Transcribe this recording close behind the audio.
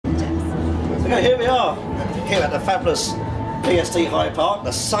Okay, here we are, here at the fabulous BST Hyde Park.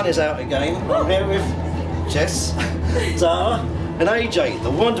 The sun is out again. I'm here with Jess, Zara, and AJ,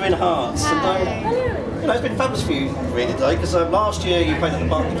 the Wandering Hearts. And, you know, it's been fabulous for you really today, because last year you played at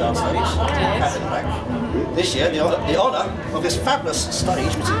the Barclaycard stage at the back. This year, the honour of this fabulous stage,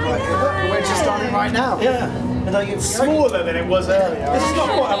 which is right here. We're just starting right now. Yeah. It's smaller than it was earlier. This is not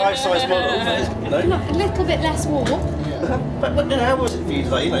quite a life-size model, you know. A little bit less warm. But you know, how was it for you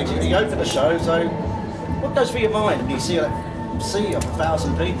today? You know, you open the show, so what goes through your mind when you see a sea of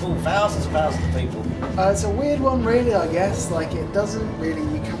 1,000 people, thousands and thousands of people? It's a weird one, really. I guess like it doesn't really.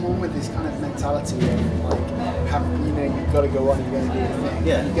 You come on with this kind of mentality of like, you know, you've got to go on, you've got to do your thing.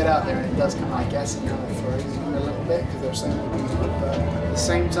 Yeah. You get out there, and it does kind of, I guess, it kind of throws you a little bit because there's so many people. But at the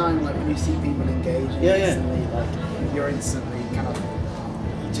same time, like when you see people engaging, instantly, like you're instantly kind of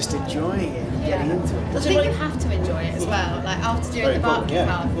just enjoying it and getting into it. I think you have to enjoy it as well. Like after doing the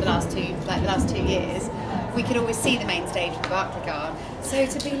Barclaycard for the last two years, we could always see the main stage of the Barclaycard. So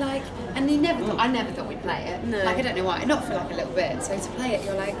to be like, and I never thought we'd play it. No. Like I don't know why, not for like a little bit. So to play it,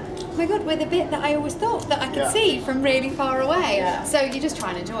 you're like, oh my god, we're the bit that I always thought that I could see from really far away. Yeah. So you just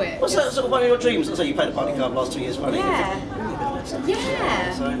try and enjoy it. What's that sort of one of your dreams? Let's say you played the Barclaycard the last 2 years running. Yeah. I just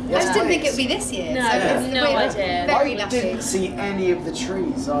didn't think it would be this year. No, no idea. Very lucky. I didn't see any of the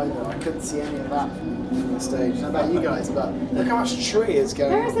trees either. I couldn't see any of that from the stage. I don't know about you guys, but look how much tree is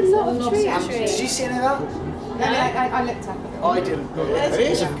going on. There is a lot of trees. Did you see any of that? No, I looked up. I didn't. It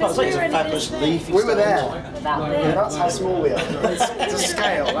is a fabulous leafy. We were there. That's how small we are. It's a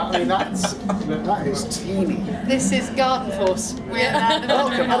scale. I mean, that is teeny. This is Garden Force. We're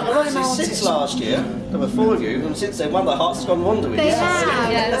Welcome. Since last year, there were 4 of you, and since then, one of the hearts has gone wandering. They have.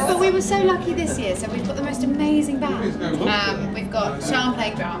 Yes. But we were so lucky this year. So we've got the most amazing band. We've got Sian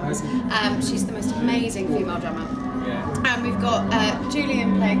playing drums. She's the most amazing female drummer. And we've got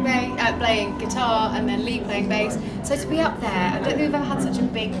Julian playing guitar, and then Lee playing bass. So to be up there, I don't think we've ever had such a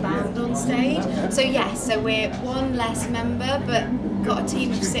big band on stage. So yes, so we're one less member, but got a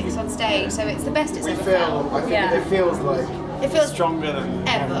team of 6 on stage. So it's the best it's ever felt. I think it feels like stronger than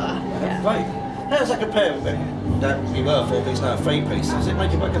ever. Yeah. Right. How does that compare with that you were 4-piece, now 3-piece? Does it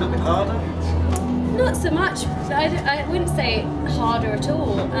make it work a little bit harder? Not so much. I wouldn't say harder at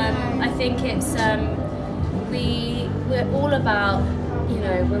all. I think it's we're all about, you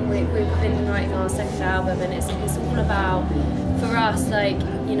know, when we've been writing our second album, and it's all about, for us, like,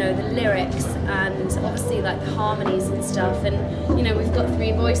 you know, the lyrics and obviously like the harmonies and stuff, and you know, we've got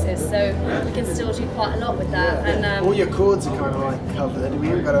 3 voices, so we can still do quite a lot with that. And all your chords are kind of like covered. We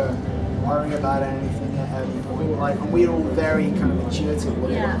haven't got to worry about anything at any point. Like, and we're all very kind of intuitive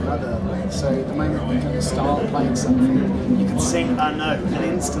with one another. So the moment we kind of start playing something, you can sing a note, and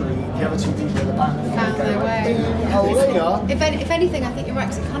instantly the other 2 people in the band found their way. Oh, there you are. If anything, I think you're right,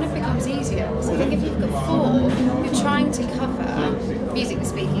 because it kind of becomes easier. So I think if you've got 4, you're trying to cover, musically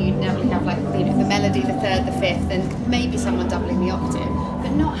speaking, you normally have like, you know, the melody, the 3rd, the 5th, and maybe someone doubling the octave.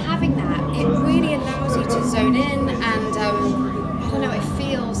 But not having that, it really allows you to zone in, and I don't know, it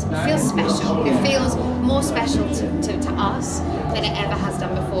feels special. It feels more special to us than it ever has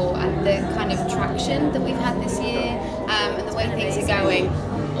done before, and the kind of traction that we've had this year, and the way things are going,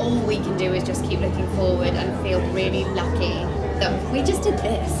 all we can do is just keep looking forward and feel really lucky that we just did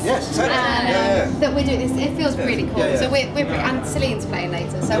this. Yes, exactly. That we're doing this. It feels really cool. So we're pretty, and Celine's playing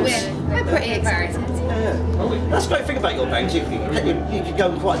later, so we're pretty excited. That's the great thing about your band. You can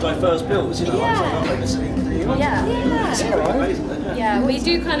go on quite diverse bills, you know. Yeah, we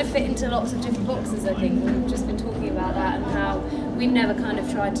do kind of fit into lots of different boxes. I think we've just been talking about that, and how we've never kind of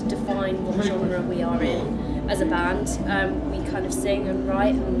tried to define what genre we are in as a band. We kind of sing and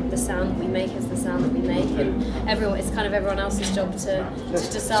write, and the sound that we make is the sound that we make, and it's kind of everyone else's job to decide.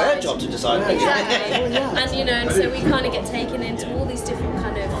 It's their job to decide. Exactly. And you know, and so we kind of get taken into all these different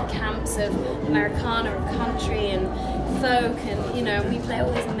kind of camps of Americana and country and folk, and you know, we play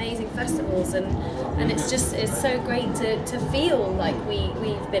all these amazing festivals, and it's so great to feel like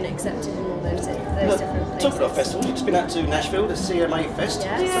we've been accepted in all those different places. Talking about festivals, you've just been out to Nashville, the CMA Fest.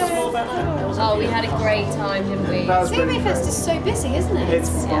 Yes. Tell us more about that. Oh, we had a great time, didn't we? CMA Fest is so busy, isn't it?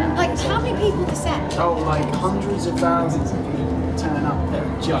 It's like, how many people per set? Oh, like hundreds of thousands of people turn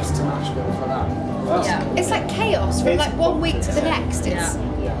up just to Nashville for that. It's like chaos from like one week to the next. It's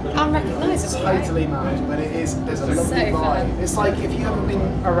unrecognisable. Totally mad, but there's a lovely vibe. It's like if you haven't been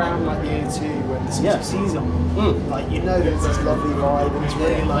around like the A2 when the CCC's on, like, you know, there's this lovely vibe, and it's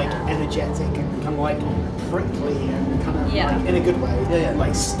really like energetic and kind of like prickly and kind of like, in a good way,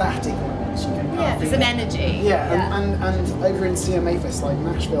 like static almost. You can it's an energy. And over in CMA Fest, like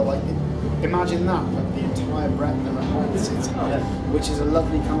Nashville, like imagine that, but the entire breadth of a whole the city, which is a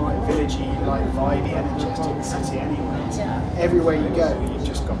lovely kind of like villagey, like vibey, energetic city anyway. Everywhere you go, you've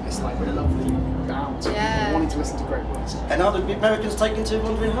just got this like lovely bounce. Wanting to listen to great music. And are the Americans taking to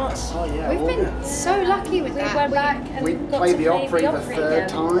Wandering Hearts? Oh yeah, we've been so lucky with that. We went back and we got played to the play Opry the third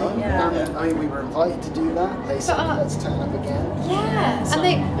time, Yeah. and I mean we were invited to do that. They said let's turn up again. Yeah,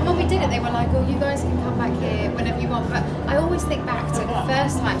 and when we did it, they were like, "Oh, you guys can come back here whenever you want." But I always think back to the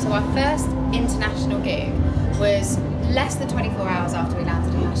first time. So our first international gig was less than 24 hours after we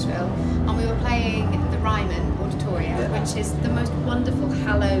landed in Nashville, and we were playing the Ryman Auditorium, which is the most wonderful,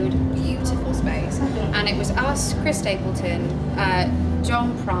 hallowed, beautiful space. And it was us, Chris Stapleton,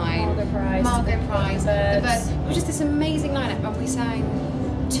 John Prine, Margot Price, the Birds. It was just this amazing lineup, and we sang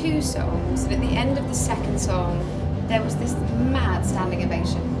 2 songs. And at the end of the second song, there was this mad standing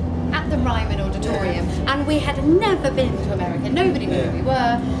ovation at the Ryman Auditorium, and we had never been to America. Nobody knew who we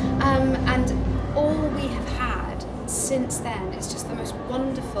were, and all we have had since then is just the most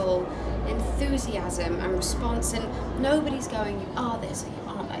wonderful enthusiasm and response, and nobody's going, you are this or you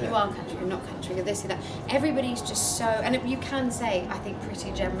aren't that, you are country or not country or this or that. Everybody's just so, and you can say, I think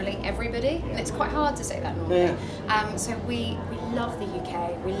pretty generally everybody, and it's quite hard to say that normally. So we love the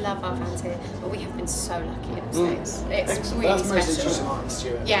UK, we love our fans here, but we have been so lucky in the States. It's really That's special. mostly just Martin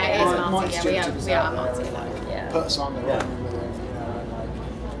Stewart. Yeah, it is Martin. Yeah, we are Martin. Put us on the run with him, you know, and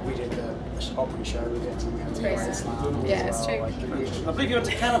like we did the Opry show with it, and we had to go to Islam. Yeah, it's true. I believe you went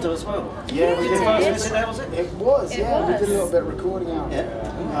to Canada as well. Yeah, we Did did. you first visit there, was it? It was, It we was. did a little bit of recording out there.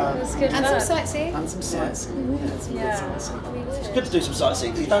 It was good And fun. some sightseeing. And some sightseeing. Good sightseeing. It's good to do some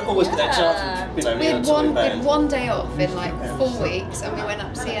sightseeing. You don't always get that chance with, We had touring we had band. 1 day off in like 4 weeks, and we went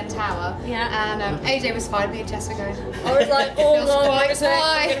up to CN Tower. Yeah. And AJ was fine. Me and Jess were going. I was like, oh Feels no, quite it's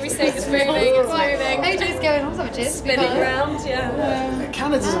going to be safe, it's moving, it's moving. AJ's going. I'm sorry, Jess. Spinning round,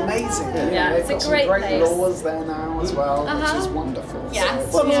 Canada's amazing. Yeah, They've it's a got some great great place. laws there now as well, which is wonderful.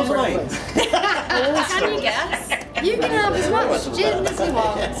 Yes. What So, was great it? place. Can you guess? You can have as much gin as you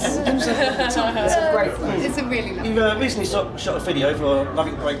want. It's a great place. It's a really lovely. You've recently shot a video for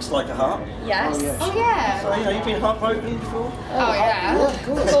Nothing Breaks Like a Heart. Yes. Oh, yeah. Oh yeah. So, you've been heartbroken before? Oh yeah. Of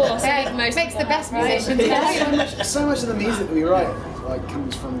course. Of course, Yeah, most makes the people best have, right? musicians. So much of the music that we write like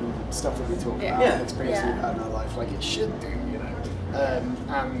comes from stuff that we talk about, Yeah. experiences we've had in our life, like it should do, you know.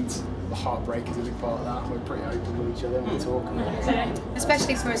 And the heartbreak is a big part of that. We're pretty open with each other when we talk about it.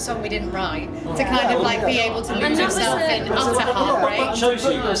 Especially for a song we didn't write, to kind of like be able to lose And that was yourself a- in that was utter What heartbreak. chose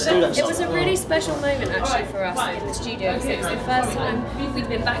you to do that It was song? a really special moment actually for us in the studio, because it was the first time we'd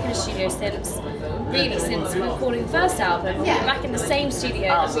been back in the studio since recording the first album. We were back in the same studio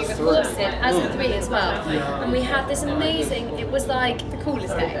that we recorded as the 3 as well. And we had this amazing, it was like The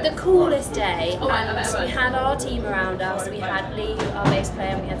coolest day. the coolest day, and we had our team around us. We had Lee, our bass player,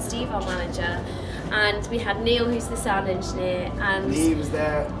 and we had Steve, our manager, and we had Neil, who's the sound engineer, and He was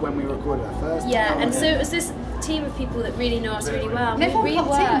there when we recorded our first album. and so it was this team of people that really know us really well. And everyone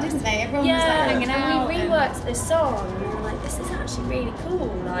popped in, didn't they? Everyone was like hanging out. And we reworked this song, and we were like, this is actually really cool.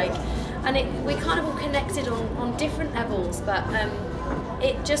 Like, and we kind of all connected on different levels, but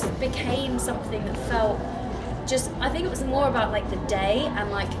it just became something that felt just, I think it was more about like the day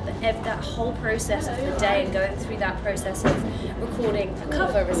and like that whole process of the day, and going through that process of recording a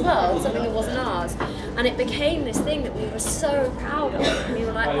cover as well, something that wasn't ours, and it became this thing that we were so proud of. And we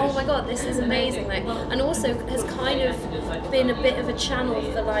were like, oh my god, this is amazing, like, and also has kind of been a bit of a channel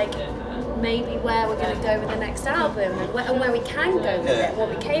for like maybe where we're going to go with the next album, and where we can go with it, what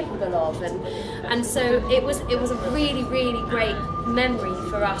we're capable of, and so it was a really great memory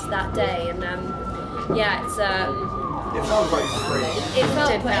for us that day, and yeah, it's It felt very free. it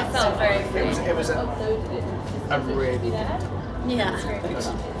felt very free. It was a really Yeah.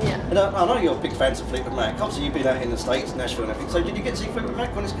 And I know you're big fans of Fleetwood Mac. Obviously, you've been out in the States, Nashville and everything. So did you get to see Fleetwood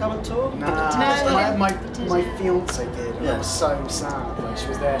Mac on his current tour? Nah, my fiance did, and I was so sad. Like, she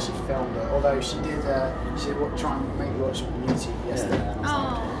was there, she filmed it. Although she did try and make me watch it on YouTube yesterday. And I was like,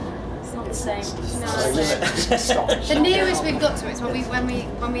 Oh. It's not the same. Stop. The nearest we've got to it is when we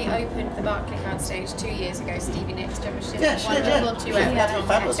opened the Barclaycard stage 2 years ago. Stevie Nicks, she did Yeah, she did, wonderful yeah. duet with Yeah, Tom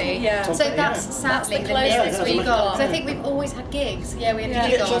fabulous. Petty. Yeah. So that's sadly the the closest nearest we we got. got. So I think we've always had gigs. Yeah, we had Did a you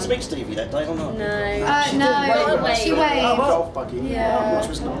gig get a chance to on. meet Stevie that day or not? No. She No, did she wave waved. golf buggy, Yeah. which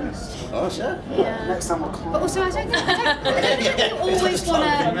was nice. Oh, sure. Next time we'll climb. But also, I don't know whether you always want to.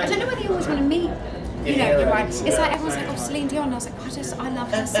 I don't know whether you always want to meet you know, you're right. It's like everyone's like, oh, Celine Dion. I was like, I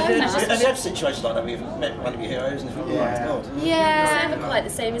love her so much. Have you had situations like that where you've met one of your heroes and you thought, oh my God? Yeah. It's never quite the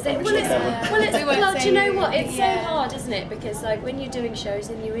same, is it? Well, do you know what? It's so hard, isn't it? Because like when you're doing shows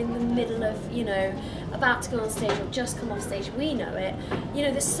and you're in the middle of, you know, about to go on stage or just come off stage, we know it. You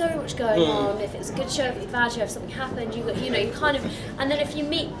know, there's so much going on. If it's a good show, if it's a bad show, if something happened, you know, you kind of, and then if you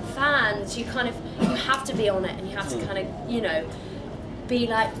meet fans, you have to be on it, and you have to kind of, you know, be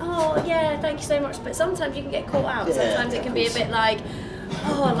like, oh yeah, thank you so much. But sometimes you can get caught out. Sometimes it can be a bit like,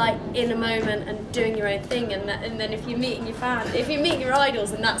 oh, like in a moment and doing your own thing, and then if you're meeting your fans, if you're meeting your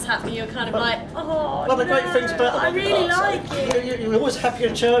idols and that's happening, you're kind of like, oh, well, the great things about I really like you. You're always happy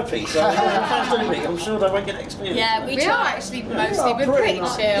and chirpy, so if fans do meet, I'm sure they won't get experience. Yeah, we are actually mostly, we're pretty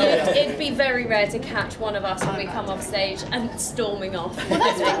chill. It'd be very rare to catch one of us when we come off stage and storming off. Well,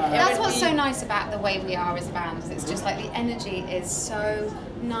 that's what's so nice about the way we are as a band. It's just like the energy is so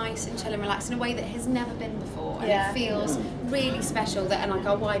nice and chill and relaxed in a way that has never been before, and it feels really special that, and like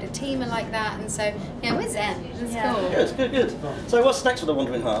our wider team are like that, and so yeah, we're zen. It's cool. Good. So what's next for the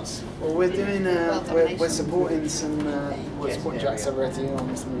Wandering Hearts? Well, we're doing we're supporting some we're supporting Jack Severetti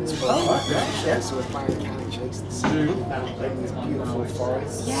on some of his projects. So we're playing Canning Shakes the Sea in these beautiful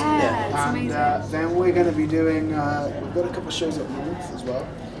forests. Yeah, it's amazing. And then we're going to be doing we've got a couple of shows up north as well.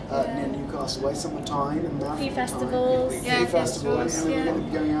 Near Newcastle way, summertime, and now a few festivals. And then we're going to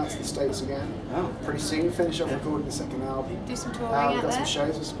be going out to the States again pretty soon. Finish off recording the second album. Do some touring We've got some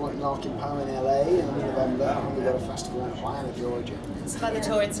shows. We're supporting Larkin Poe in LA in November, and we've got a festival in Atlanta, Georgia. Some other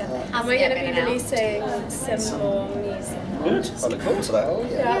touring stuff. And we're going to be releasing some more music. Good. I look forward to that. Oh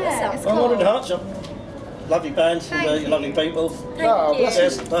yeah. It's Well, cool. Wandering Hearts, lovely band, and lovely people. Thank you. Yes,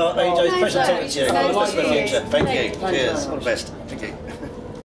 AJ's pleasure talking to you. Thank All the best for the you. future. Thank you. Thank you. Cheers. All the best. Thank you.